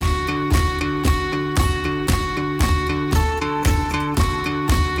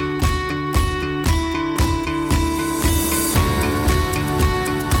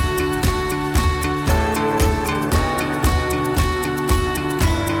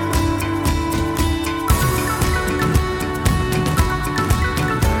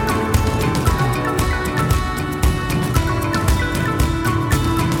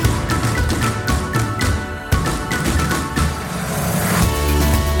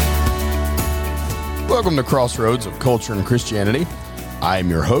Welcome to Crossroads of Culture and Christianity. I am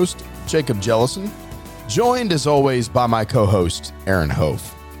your host, Jacob Jellison, joined as always by my co-host, Aaron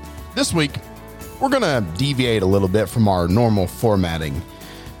Hof. This week, we're going to deviate a little bit from our normal formatting.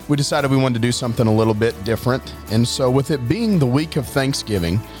 We decided we wanted to do something a little bit different, and so with it being the week of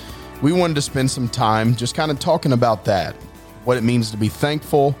Thanksgiving, we wanted to spend some time just kind of talking about that, what it means to be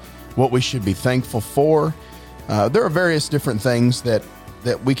thankful, what we should be thankful for. There are various different things that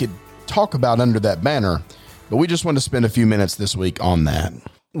we could talk about under that banner, but we just want to spend a few minutes this week on that.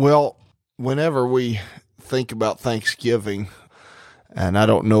 Well, whenever we think about Thanksgiving, and I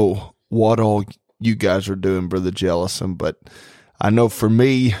don't know what all you guys are doing, Brother Jellison, but I know for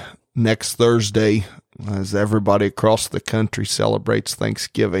me, next Thursday, as everybody across the country celebrates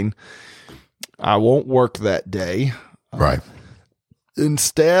Thanksgiving, I won't work that day. Right.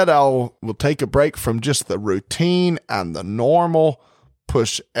 Instead, we'll take a break from just the routine and the normal,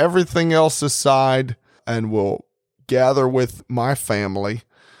 push everything else aside, and we'll gather with my family.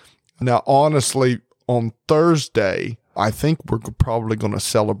 Now, honestly, on Thursday, I think we're probably going to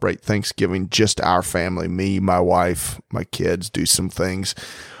celebrate Thanksgiving, just our family, me, my wife, my kids, do some things.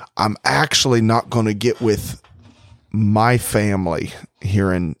 I'm actually not going to get with my family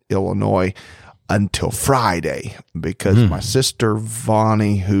here in Illinois until Friday because my sister,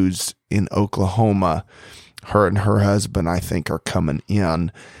 Vonnie, who's in Oklahoma, her and her husband, I think, are coming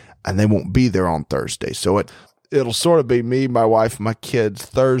in, and they won't be there on Thursday. So it'll sort of be me, my wife, my kids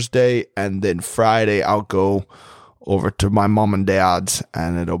Thursday, and then Friday I'll go over to my mom and dad's,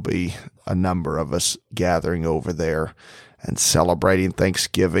 and it'll be a number of us gathering over there and celebrating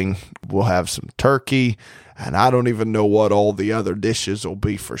Thanksgiving. We'll have some turkey, and I don't even know what all the other dishes will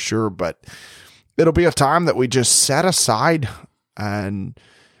be for sure, but it'll be a time that we just set aside and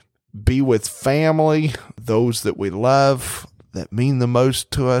be with family, those that we love, that mean the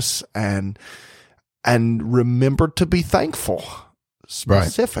most to us, and remember to be thankful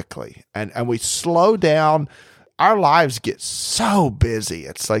specifically. Right. And we slow down. Our lives get so busy.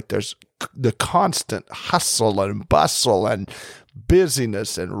 It's like there's the constant hustle and bustle and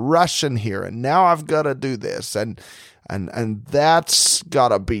busyness and rushing here. And now I've got to do this. And that's got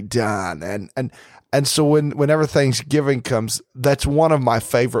to be done. And so whenever Thanksgiving comes, that's one of my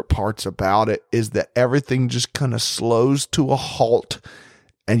favorite parts about it, is that everything just kind of slows to a halt,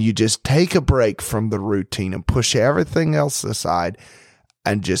 and you just take a break from the routine and push everything else aside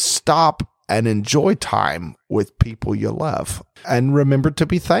and just stop and enjoy time with people you love and remember to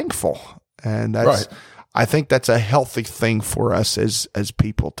be thankful. And that's, right. I think that's a healthy thing for us as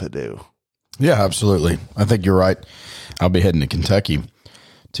people to do. Yeah, absolutely. I think you're right. I'll be heading to Kentucky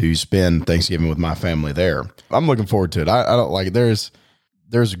to spend Thanksgiving with my family there. I'm looking forward to it. I don't like it.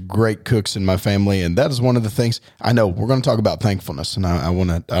 There's great cooks in my family, and that is one of the things. I know we're going to talk about thankfulness, and I don't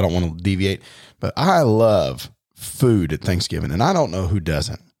want to deviate, but I love food at Thanksgiving, and I don't know who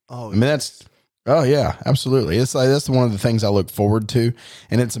doesn't. Oh, I mean, yeah, absolutely. It's like, that's one of the things I look forward to,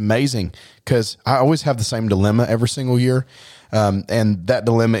 and it's amazing because I always have the same dilemma every single year. And that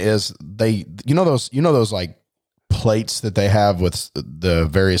dilemma is those like plates that they have with the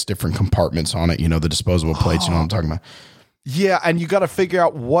various different compartments on it, the disposable plates, you know what I'm talking about? Yeah. And you got to figure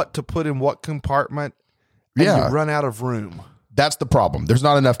out what to put in what compartment. And you run out of room. That's the problem. There's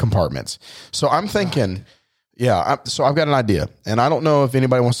not enough compartments. So I'm thinking, so I've got an idea, and I don't know if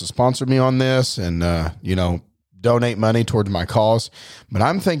anybody wants to sponsor me on this and, donate money towards my cause, but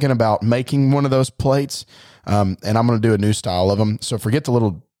I'm thinking about making one of those plates. And I'm going to do a new style of them. So forget the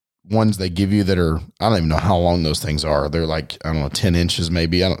little ones they give you that are, I don't even know how long those things are. They're like, I don't know, 10 inches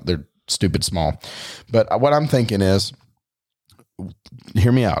maybe. They're stupid small. But what I'm thinking is,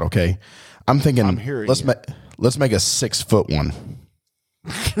 hear me out, okay? I'm thinking, let's make a 6-foot one.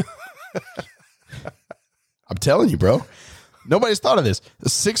 I'm telling you, bro. Nobody's thought of this. A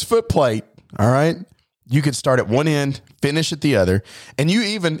 6-foot plate, all right? You could start at one end, finish at the other. And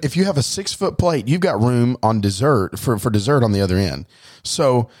if you have a 6-foot plate, you've got room on dessert for dessert on the other end.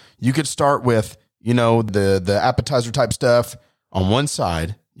 So you could start with, the appetizer type stuff on one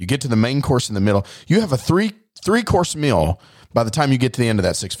side. You get to the main course in the middle. You have a three course meal by the time you get to the end of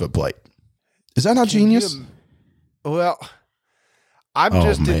that 6-foot plate. Is that not genius? Well, I'm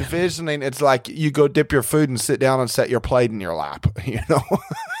just envisioning it's like you go dip your food and sit down and set your plate in your lap,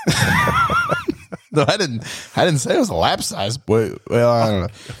 No, I didn't say it was a lap size. Well, I don't know.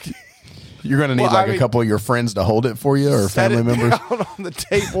 You're going to need a couple of your friends to hold it for you, or family members down on the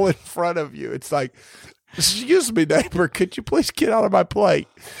table in front of you. It's like, excuse me, neighbor, could you please get out of my plate?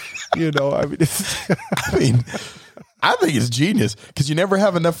 I mean, I think it's genius because you never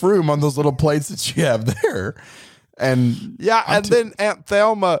have enough room on those little plates that you have there. And then Aunt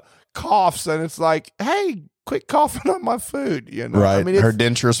Thelma coughs, and it's like, hey, quit coughing on my food. You know, Right. I mean, Her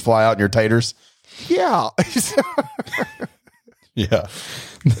dentures fly out in your taters. yeah, Yeah.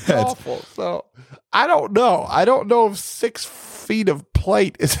 it's awful. So I don't know. I don't know if 6 feet of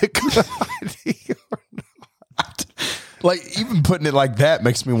plate is a good idea. Like, even putting it like that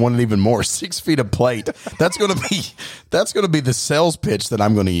makes me want it even more. 6 feet of plate. That's gonna be the sales pitch that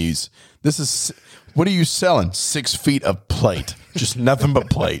I'm gonna use. This is, what are you selling? 6 feet of plate. Just nothing but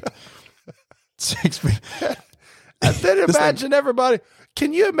plate. 6 feet. And then imagine everybody.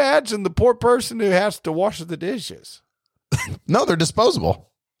 Can you imagine the poor person who has to wash the dishes? No, they're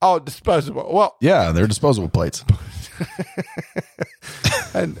disposable. Oh, disposable. Well, Yeah, they're disposable plates.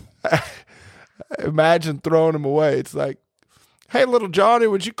 and imagine throwing them away. It's like, hey, little Johnny,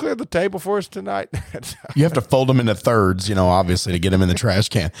 would you clear the table for us tonight? You have to fold them into thirds, obviously, to get them in the trash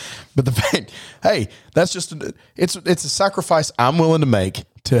can. But the fact, hey, that's just it's a sacrifice I'm willing to make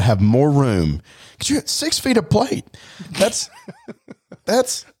to have more room. Because you got 6 feet of plate. That's.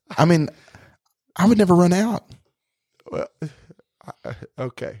 I mean, I would never run out. Well,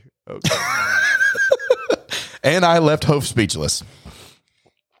 okay. And I left Hope speechless.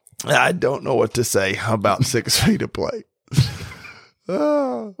 I don't know what to say about 6 feet of plate.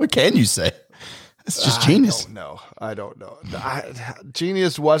 What can you say? It's just genius. I don't know.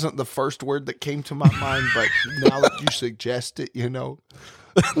 Genius wasn't the first word that came to my mind, but now that you suggest it, Now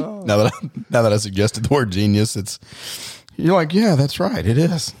that I suggested the word genius, you're like, yeah, that's right, it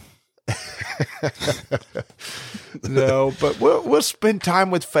is. No, but we'll spend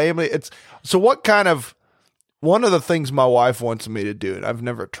time with family. One of the things my wife wants me to do, and I've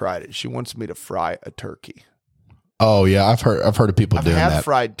never tried it. She wants me to fry a turkey. Oh yeah, I've heard of people doing that. I've had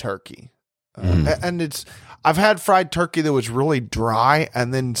fried turkey, and I've had fried turkey that was really dry,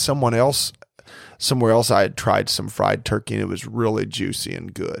 and then somewhere else I had tried some fried turkey and it was really juicy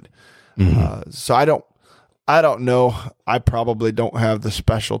and good. So I don't know. I probably don't have the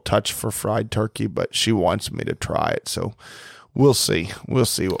special touch for fried turkey, but she wants me to try it. So we'll see. We'll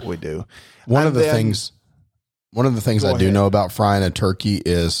see what we do. One of the things I do know about frying a turkey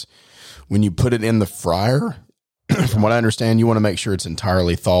is when you put it in the fryer, from what I understand, you want to make sure it's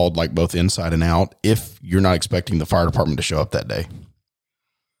entirely thawed, like both inside and out, if you're not expecting the fire department to show up that day.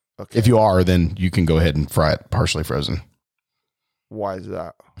 Okay. If you are, then you can go ahead and fry it partially frozen. Why is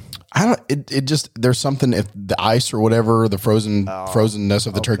that? It just, there's something, if the ice or whatever, the frozenness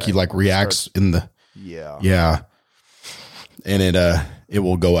of the turkey reacts in the. Yeah. And it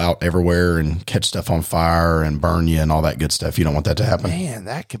will go out everywhere and catch stuff on fire and burn you and all that good stuff. You don't want that to happen. Man,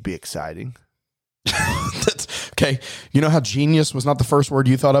 that could be exciting. That's okay. You know how genius was not the first word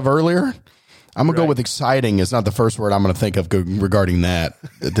you thought of earlier? I'm going to go with exciting is not the first word I'm going to think of regarding that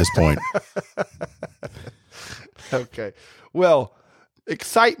at this point. Okay. Well,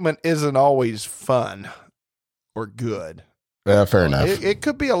 excitement isn't always fun or good. Fair enough. It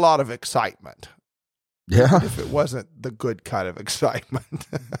could be a lot of excitement. Yeah. If it wasn't the good kind of excitement.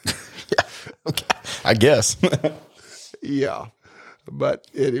 Yeah. Okay. I guess. Yeah. But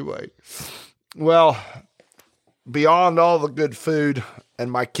anyway. Well, beyond all the good food,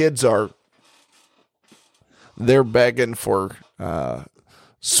 and my kids they're begging for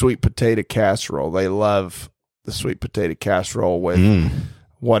sweet potato casserole. They love the sweet potato casserole with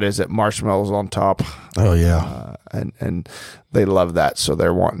what is it, marshmallows on top. Oh yeah, and they love that, so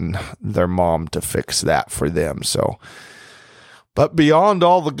they're wanting their mom to fix that for them. So, but beyond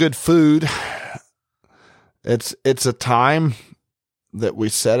all the good food, it's a time that we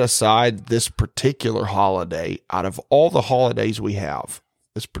set aside this particular holiday. Out of all the holidays we have,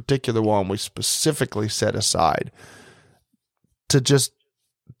 this particular one we specifically set aside to just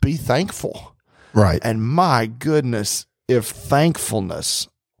be thankful. Right. And my goodness, if thankfulness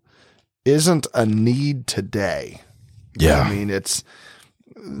isn't a need today, yeah. I mean, it's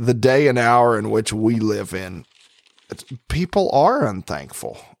the day and hour in which we live in. People are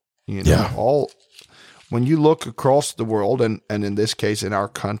unthankful. When you look across the world, and in this case, in our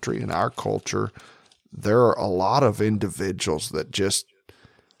country, in our culture, there are a lot of individuals that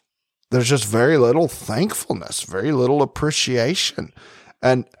there's just very little thankfulness, very little appreciation.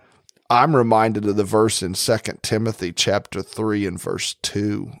 And I'm reminded of the verse in 2 Timothy chapter 3 and verse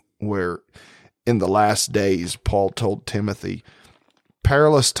 2, where in the last days, Paul told Timothy,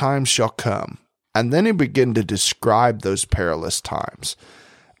 perilous times shall come. And then he began to describe those perilous times.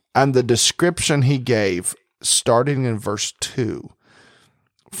 And the description he gave, starting in verse 2,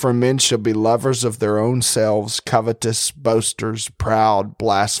 for men shall be lovers of their own selves, covetous, boasters, proud,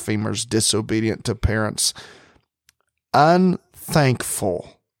 blasphemers, disobedient to parents,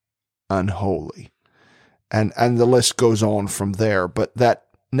 unthankful, unholy. And the list goes on from there. But that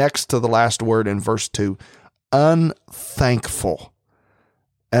next to the last word in verse 2, unthankful.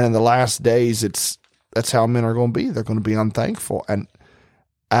 And in the last days, that's how men are going to be. They're going to be unthankful. And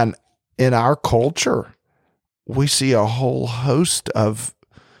in our culture, we see a whole host of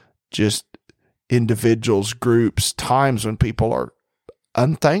just individuals, groups, times when people are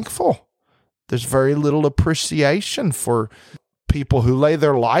unthankful. There's very little appreciation for people who lay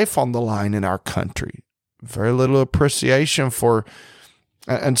their life on the line in our country. Very little appreciation for,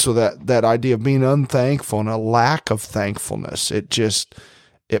 and so that idea of being unthankful and a lack of thankfulness,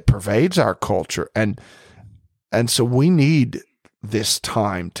 it pervades our culture. And so we need this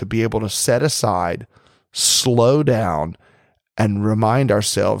time to be able to set aside, slow down, and remind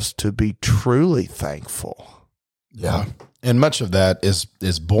ourselves to be truly thankful. Yeah. And much of that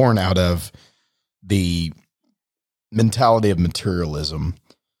is born out of the mentality of materialism,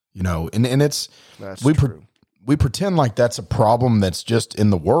 and it's, we pretend like that's a problem that's just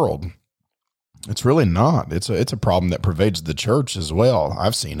in the world. It's really not. It's a problem that pervades the church as well.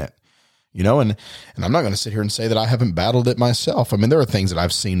 I've seen it, and I'm not going to sit here and say that I haven't battled it myself. I mean, there are things that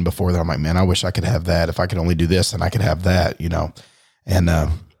I've seen before that I'm like, man, I wish I could have that. If I could only do this, then I could have that,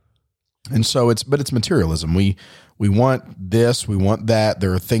 and so it's materialism. We want this, we want that.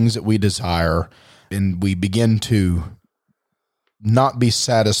 There are things that we desire, and we begin to not be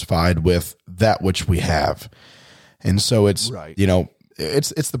satisfied with that which we have. And so it's, right.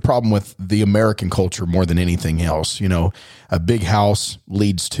 It's the problem with the American culture more than anything else. A big house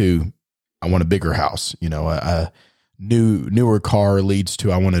leads to, I want a bigger house. A newer car leads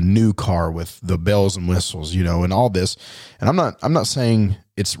to, I want a new car with the bells and whistles, and all this. And I'm not saying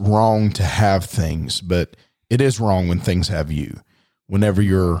it's wrong to have things, but it is wrong when things have you. Whenever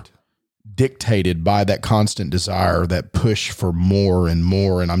you're dictated by that constant desire, that push for more and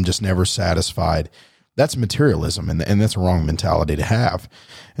more, and I'm just never satisfied. That's materialism, and that's a wrong mentality to have.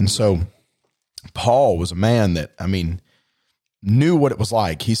 And so Paul was a man that, knew what it was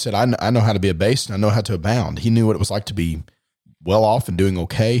like. He said, I know how to be abased, and I know how to abound. He knew what it was like to be well off and doing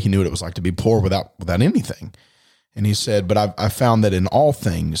okay. He knew what it was like to be poor without anything. And he said, but I found that in all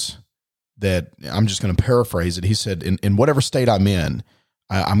things, that I'm just going to paraphrase it. He said, in whatever state I'm in,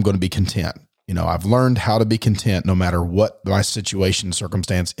 I'm going to be content. I've learned how to be content no matter what my situation,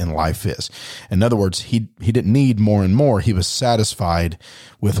 circumstance in life is. In other words, he didn't need more and more. He was satisfied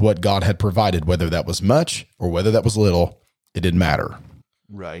with what God had provided, whether that was much or whether that was little, it didn't matter.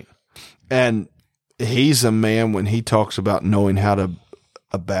 Right. And he's a man, when he talks about knowing how to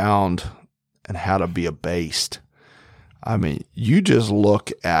abound and how to be abased. You just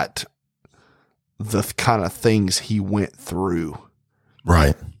look at the kind of things he went through.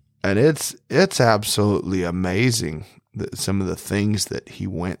 Right. And it's absolutely amazing that some of the things that he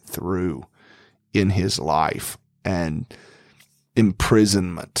went through in his life, and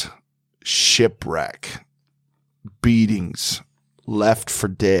imprisonment, shipwreck, beatings, left for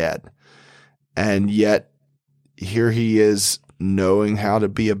dead. And yet here he is knowing how to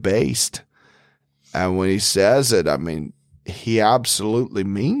be abased. And when he says it, he absolutely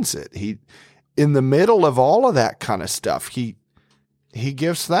means it. In the middle of all of that kind of stuff, he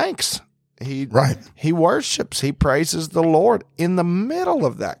gives thanks. He worships. He praises the Lord in the middle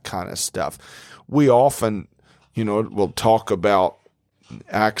of that kind of stuff. We often, will talk about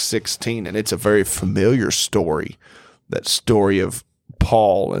Acts 16, and it's a very familiar story, that story of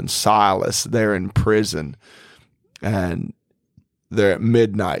Paul and Silas. They're in prison, and they're at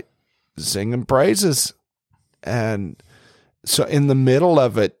midnight singing praises. And so in the middle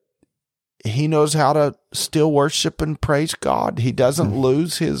of it, he knows how to still worship and praise God. He doesn't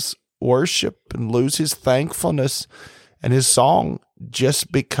lose his worship and lose his thankfulness and his song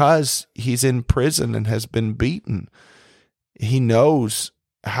just because he's in prison and has been beaten. He knows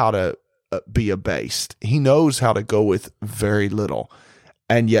how to be abased. He knows how to go with very little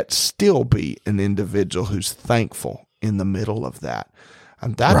and yet still be an individual who's thankful in the middle of that.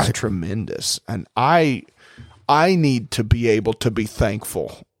 And that's tremendous. And I need to be able to be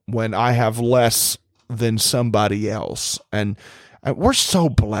thankful when I have less than somebody else. And we're so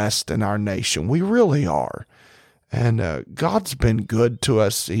blessed in our nation. We really are. And God's been good to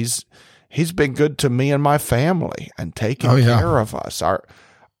us. He's been good to me and my family and taking care of us.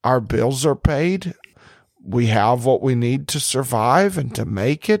 Our bills are paid. We have what we need to survive and to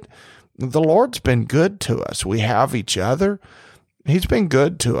make it. The Lord's been good to us. We have each other. He's been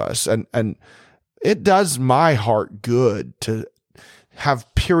good to us. And it does my heart good to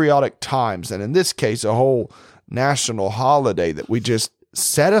have periodic times, and in this case, a whole national holiday that we just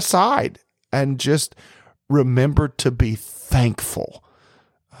set aside and just remember to be thankful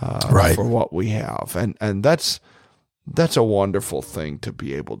for what we have. And that's That's a wonderful thing to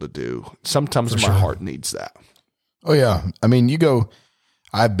be able to do. Sometimes my heart needs that. Oh yeah. I mean,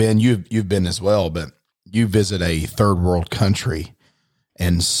 you've been as well, but you visit a third world country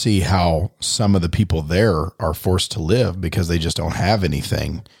and see how some of the people there are forced to live because they just don't have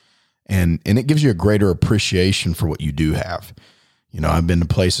anything. And it gives you a greater appreciation for what you do have. I've been to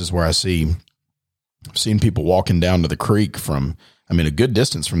places where I've seen people walking down to the creek from, a good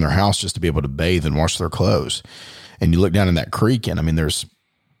distance from their house just to be able to bathe and wash their clothes. And you look down in that creek and there's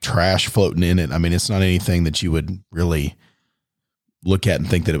trash floating in it. It's not anything that you would really look at and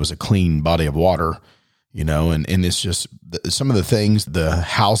think that it was a clean body of water, and it's just some of the things, the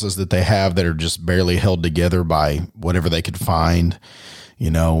houses that they have that are just barely held together by whatever they could find,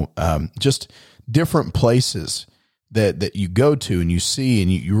 just different places that you go to and you see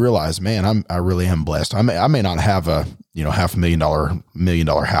and you realize, man, I really am blessed. I may not have a, $500,000, $1 million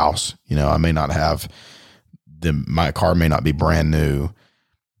house. I may not have my car may not be brand new,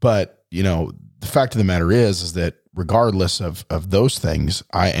 but the fact of the matter is that regardless of those things,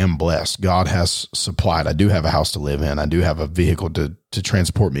 I am blessed. God has supplied. I do have a house to live in. I do have a vehicle to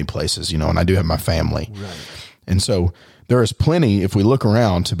transport me places, and I do have my family. Right. And so there is plenty, if we look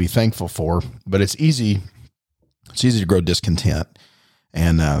around, to be thankful for, but it's easy to grow discontent.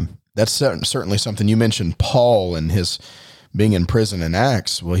 And that's certainly something. You mentioned Paul and his being in prison in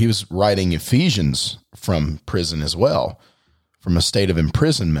Acts. Well, he was writing Ephesians from prison as well, from a state of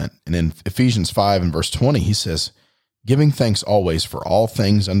imprisonment. And in Ephesians 5 and verse 20, he says, giving thanks always for all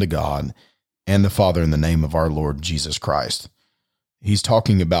things unto God and the Father in the name of our Lord Jesus Christ. He's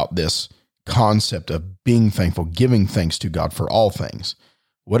talking about this concept of being thankful, giving thanks to God for all things.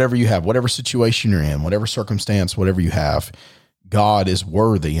 Whatever you have, whatever situation you're in, whatever circumstance, whatever you have, God is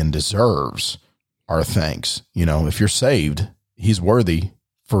worthy and deserves our thanks. If you're saved, he's worthy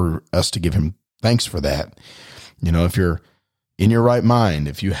for us to give him thanks for that. If you're in your right mind,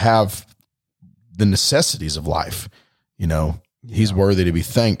 if you have the necessities of life, he's worthy to be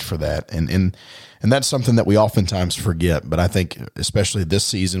thanked for that. And that's something that we oftentimes forget. But I think especially this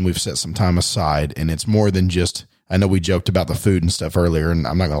season, we've set some time aside, and it's more than just, I know we joked about the food and stuff earlier, and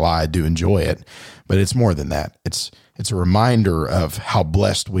I'm not gonna lie, I do enjoy it, but it's more than that. It's a reminder of how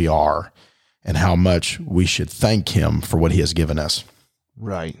blessed we are and how much we should thank him for what he has given us.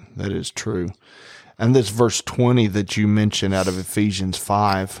 Right. That is true. And this verse 20 that you mentioned out of Ephesians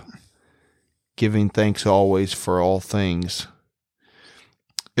 5, giving thanks always for all things,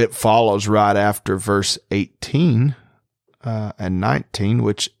 it follows right after verse 18 and 19,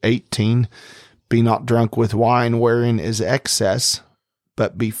 which 18, be not drunk with wine wherein is excess,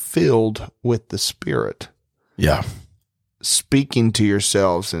 but be filled with the Spirit. Yeah. Speaking to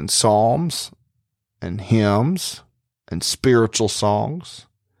yourselves in psalms and hymns and spiritual songs,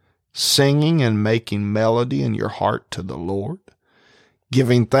 singing and making melody in your heart to the Lord,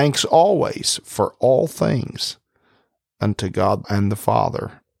 giving thanks always for all things unto God and the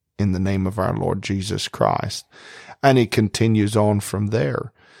Father in the name of our Lord Jesus Christ. And he continues on from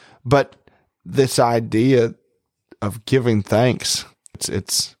there. But this idea of giving thanks,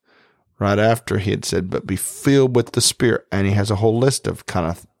 it's right after he had said, but be filled with the Spirit. And he has a whole list of kind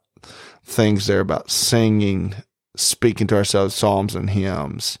of things there about singing, speaking to ourselves, psalms and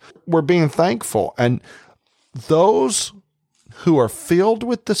hymns. We're being thankful. And those who are filled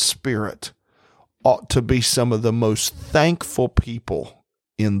with the Spirit ought to be some of the most thankful people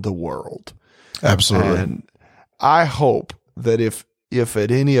in the world. Absolutely. And I hope that if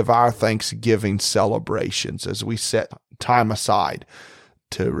at any of our Thanksgiving celebrations, as we set time aside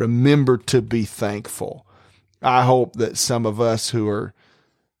to remember to be thankful, I hope that some of us who are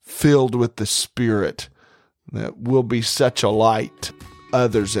filled with the Spirit, that will be such a light to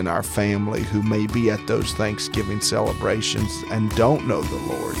others in our family who may be at those Thanksgiving celebrations and don't know the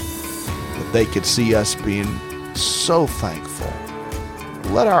Lord, that they could see us being so thankful.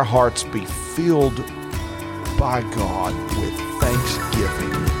 Let our hearts be filled by God with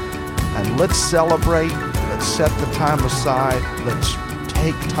thanksgiving. And let's celebrate. Let's set the time aside. Let's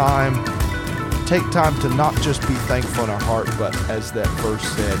take time to not just be thankful in our heart, but as that verse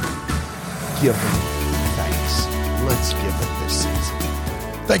said, giving thanks. Let's give it this season.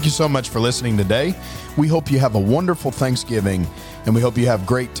 Thank you so much for listening today. We hope you have a wonderful Thanksgiving, and we hope you have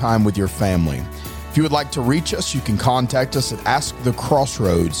great time with your family. If you would like to reach us, you can contact us at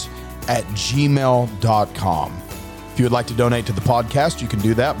askthecrossroads@gmail.com. If you would like to donate to the podcast, you can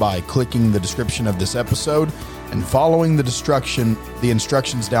do that by clicking the description of this episode and following the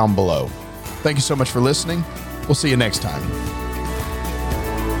instructions down below. Thank you so much for listening. We'll see you next time.